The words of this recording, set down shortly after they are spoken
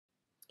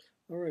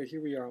Alright,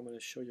 here we are. I'm going to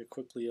show you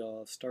quickly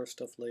Star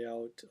Stuff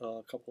layout,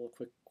 a couple of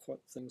quick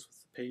things with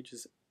the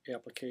Pages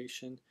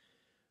application.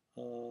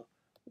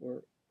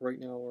 Right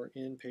now we're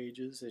in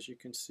Pages, as you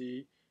can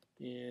see,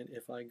 and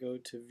if I go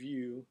to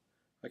View,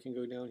 I can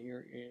go down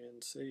here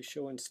and say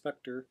Show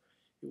Inspector.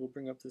 It will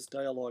bring up this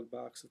dialog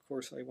box. Of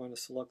course, I want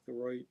to select the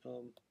right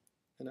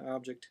an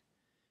object,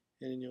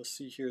 and you'll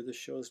see here this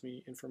shows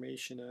me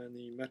information on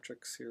the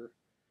metrics here.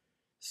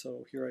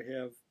 So here I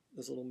have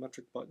this little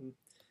metric button.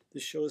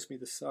 This shows me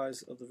the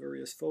size of the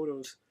various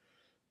photos,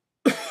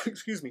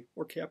 excuse me,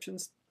 or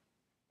captions.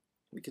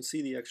 We can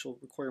see the actual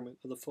requirement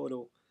of the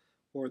photo,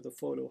 or the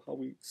photo, how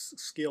we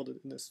scaled it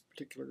in this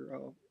particular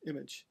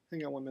image.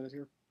 Hang on 1 minute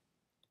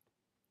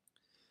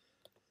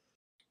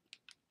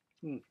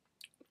here.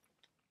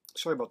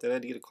 Sorry about that, I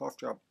had to get a cough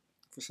drop.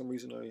 For some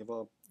reason I have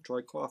a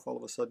dry cough all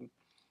of a sudden.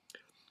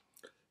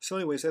 So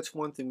anyways, that's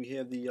one thing. We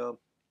have the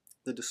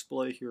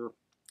display here.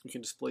 You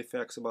can display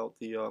facts about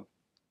the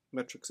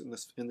metrics in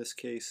this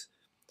case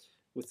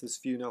with this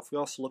view. Now if we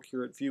also look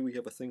here at view, we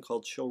have a thing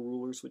called show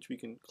rulers, which we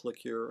can click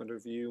here under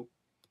view,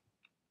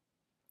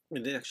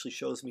 and it actually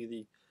shows me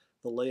the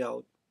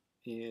layout,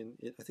 and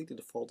I think the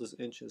default is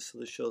inches, so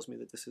this shows me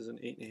that this is an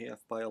 8.5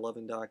 by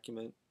 11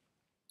 document,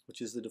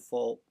 which is the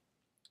default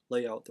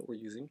layout that we're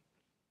using.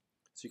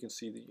 So you can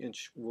see the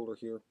inch ruler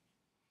here.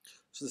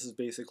 So this is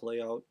basic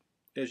layout.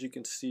 As you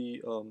can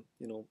see,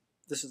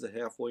 this is the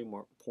halfway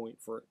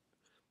point for it.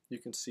 You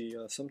can see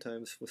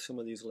sometimes with some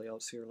of these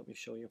layouts here, let me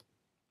show you.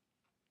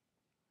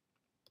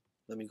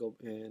 Let me go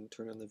and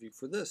turn on the view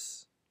for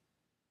this,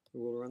 the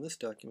ruler on this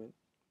document.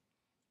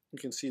 You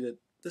can see that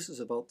this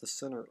is about the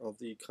center of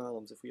the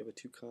columns. If we have a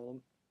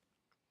 2-column,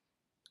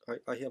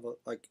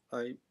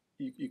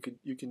 you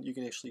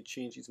can actually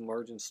change these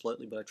margins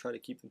slightly, but I try to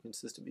keep them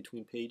consistent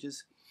between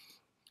pages.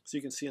 So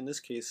you can see in this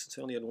case, since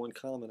I only had 1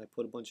 column and I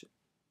put a bunch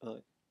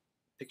of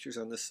pictures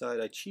on this side,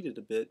 I cheated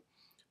a bit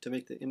to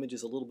make the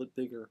images a little bit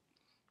bigger.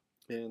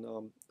 And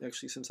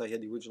actually, since I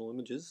had the original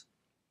images,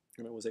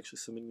 and I was actually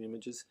submitting the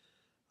images,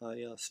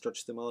 I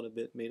stretched them out a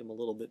bit, made them a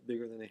little bit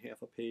bigger than a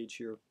half a page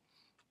here.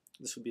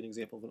 This would be an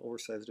example of an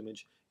oversized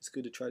image. It's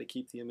good to try to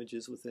keep the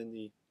images within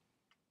the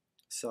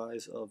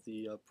size of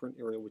the print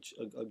area, which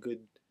a good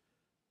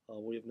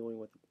way of knowing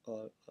what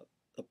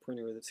a print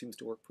area that seems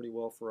to work pretty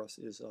well for us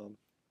is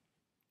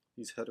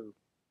these header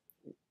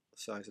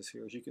sizes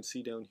here. As you can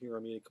see down here, I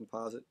made a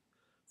composite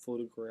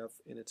photograph,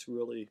 and it's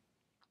really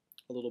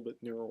a little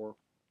bit narrower.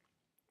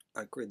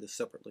 I created this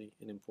separately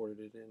and imported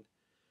it in,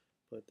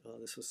 but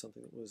this was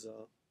something that was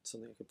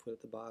something I could put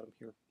at the bottom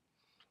here.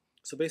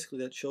 So basically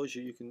that shows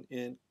you can,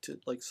 and to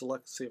like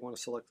select, say I want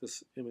to select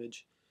this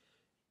image,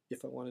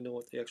 if I want to know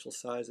what the actual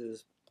size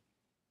is,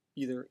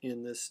 either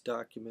in this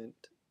document,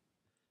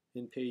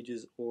 in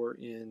Pages, or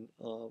in,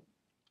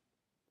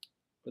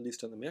 at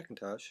least on the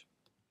Macintosh,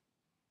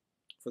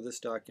 for this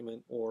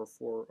document, or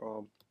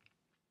for,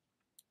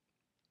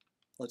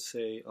 let's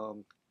say,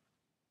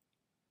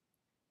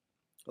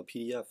 a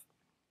PDF,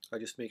 I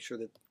just make sure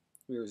that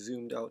we are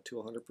zoomed out to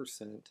 100%,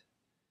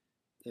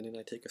 and then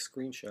I take a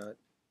screenshot.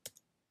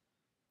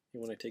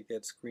 And when I take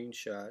that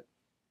screenshot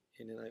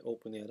and then I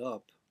open that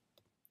up,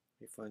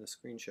 let me find a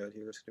screenshot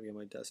here. It's going to be on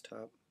my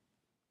desktop.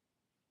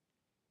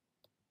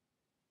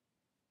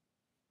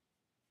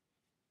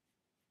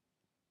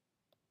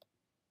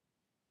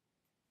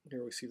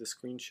 Here we see the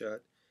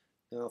screenshot.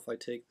 Now if I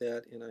take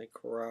that and I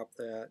crop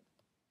that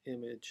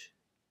image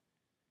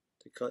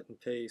to cut and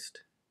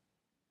paste,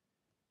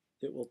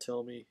 it will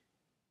tell me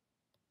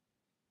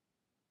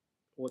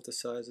what the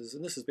size is.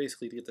 And this is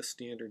basically to get the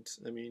standards.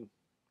 I mean,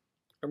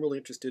 I'm really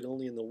interested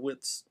only in the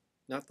widths,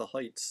 not the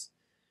heights.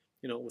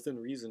 Within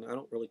reason, I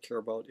don't really care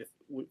about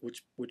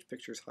which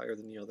picture is higher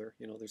than the other.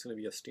 There's going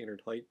to be a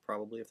standard height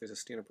probably if there's a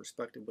standard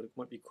perspective, but it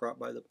might be cropped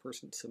by the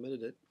person that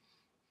submitted it.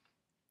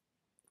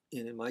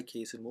 And in my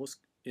case,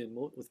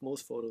 with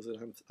most photos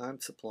that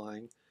I'm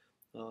supplying,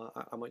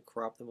 I might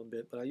crop them a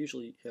bit, but I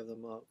usually have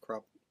them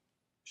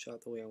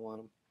shot the way I want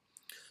them.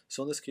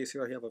 So in this case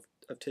here,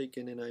 I've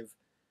taken and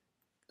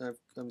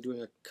I'm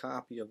doing a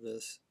copy of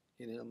this,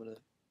 and I'm going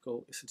to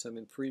go, since I'm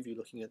in preview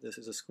looking at this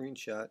as a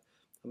screenshot,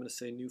 I'm going to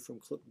say new from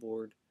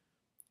clipboard.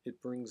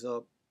 It brings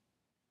up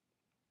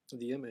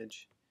the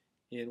image,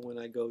 and when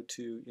I go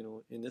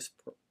to, in this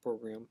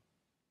program,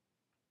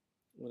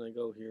 when I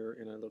go here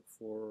and I look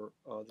for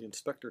the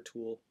inspector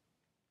tool,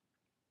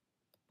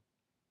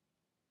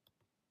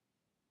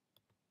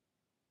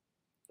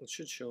 it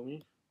should show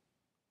me.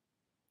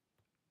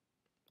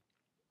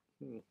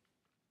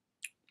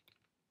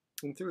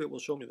 In theory, it will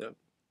show me that.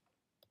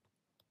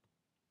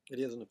 It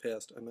has in the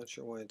past. I'm not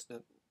sure why it's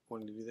not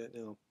wanting to do that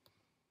now.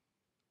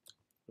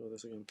 Go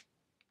this again.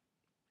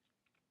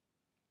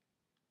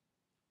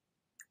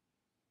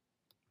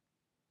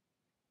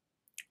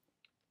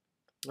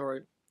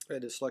 Alright, I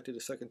had to select it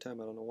a second time.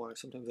 I don't know why.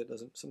 Sometimes it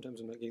doesn't. Sometimes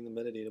I'm not getting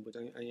the metadata, but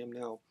I am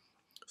now.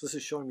 So this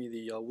is showing me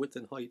the width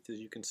and height, as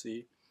you can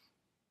see.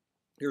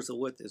 Here's the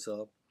width is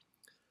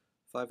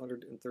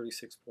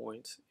 536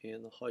 points,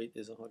 and the height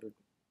is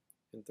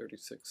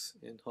 136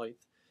 in height.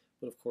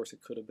 but of course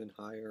it could have been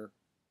higher,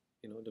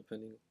 you know,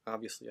 depending.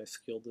 Obviously I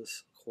scaled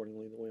this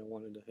accordingly the way I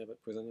wanted to have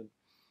it presented.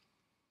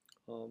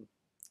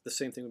 The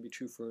same thing would be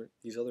true for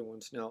these other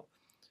ones. Now,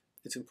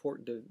 it's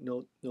important to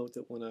note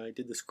that when I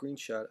did the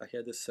screenshot, I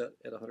had this set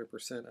at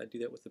 100%. I do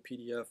that with the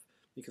PDF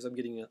because I'm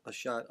getting a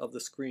shot of the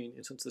screen,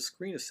 and since the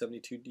screen is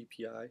 72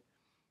 dpi,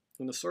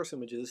 and the source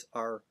images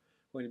are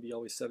going to be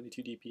always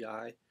 72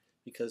 dpi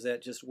because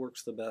that just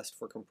works the best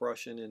for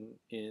compression and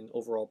in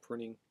overall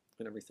printing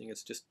and everything.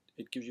 It's just,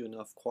 it gives you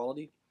enough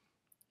quality.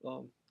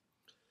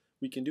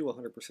 We can do a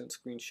 100%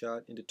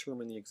 screenshot and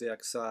determine the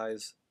exact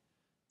size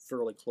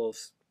fairly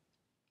close,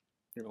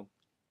 you know,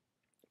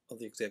 of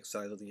the exact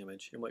size of the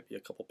image. It might be a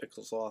couple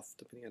pixels off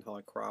depending on how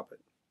I crop it.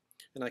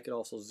 And I could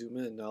also zoom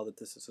in now that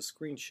this is a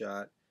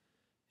screenshot.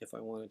 If I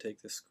want to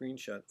take this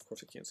screenshot, of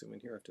course I can't zoom in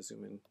here, I have to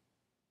zoom in.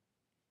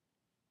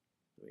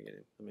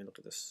 Let me look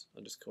at this.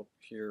 I'll just go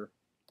here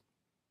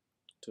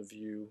to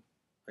view.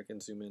 I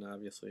can zoom in,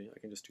 obviously. I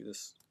can just do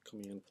this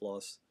Command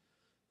plus,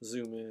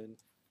 zoom in,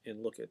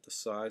 and look at the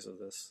size of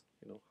this.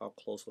 You know, how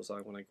close was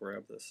I when I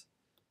grabbed this?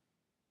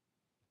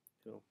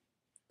 You know,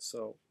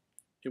 so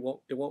it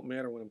won't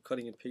matter when I'm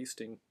cutting and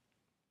pasting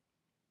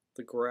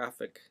the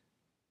graphic.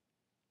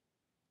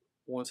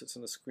 Once it's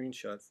in a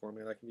screenshot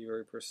format, I can be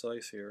very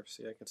precise here.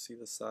 See, I can see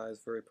the size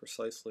very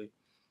precisely.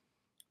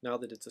 Now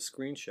that it's a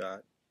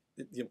screenshot,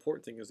 the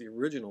important thing is the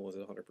original was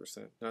at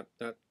 100%,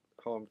 not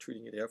how I'm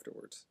treating it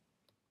afterwards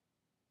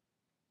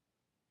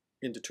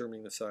in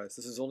determining the size.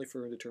 This is only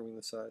for determining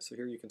the size. So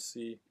here you can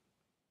see,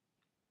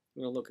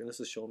 I'm going to look, and this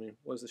is showing me,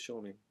 what does this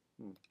show me?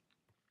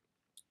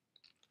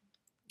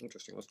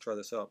 Interesting. Let's try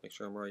this out, make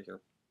sure I'm right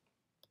here.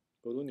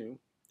 Go to New,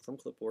 from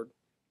Clipboard.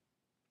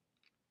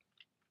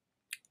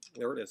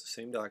 There it is, the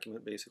same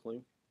document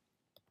basically.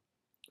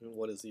 And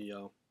what is the,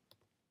 you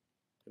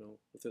know,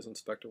 with this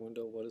inspector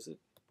window, what is it?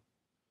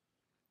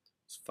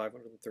 It's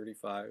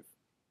 535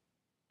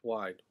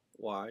 wide.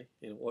 Why?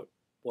 And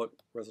what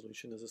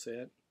resolution is this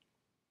at?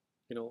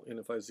 You know, and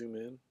if I zoom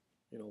in,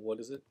 you know, what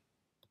is it?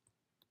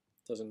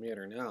 Doesn't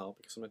matter now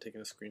because I'm not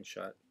taking a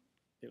screenshot.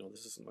 You know,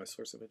 this isn't my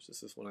source image.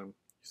 This is what I'm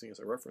using as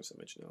a reference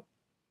image now.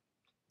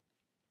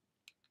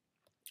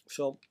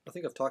 So I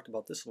think I've talked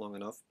about this long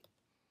enough.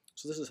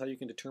 So this is how you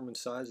can determine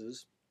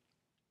sizes.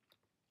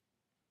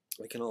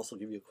 I can also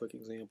give you a quick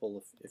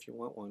example if you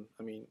want one.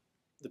 I mean,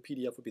 the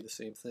PDF would be the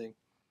same thing.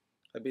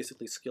 I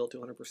basically scale to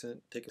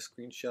 100%, take a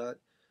screenshot.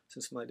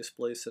 Since my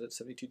display is set at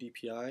 72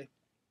 dpi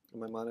on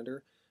my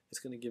monitor, it's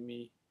going to give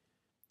me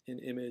an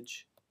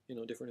image, you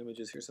know, different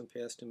images. Here's some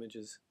past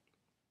images,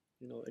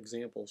 you know,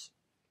 examples,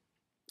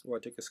 where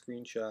I took a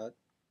screenshot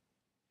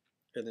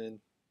and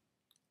then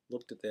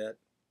looked at that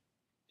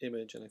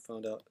image and I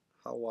found out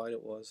how wide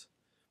it was.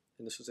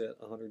 And this was at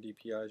 100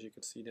 dpi, as you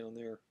can see down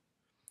there.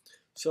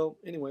 So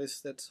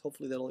anyways,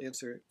 hopefully that'll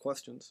answer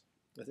questions.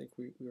 I think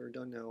we are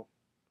done now.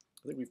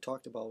 I think we've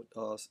talked about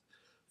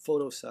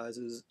photo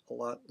sizes a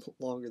lot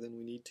longer than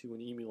we need to in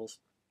emails,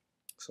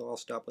 so I'll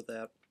stop with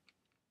that.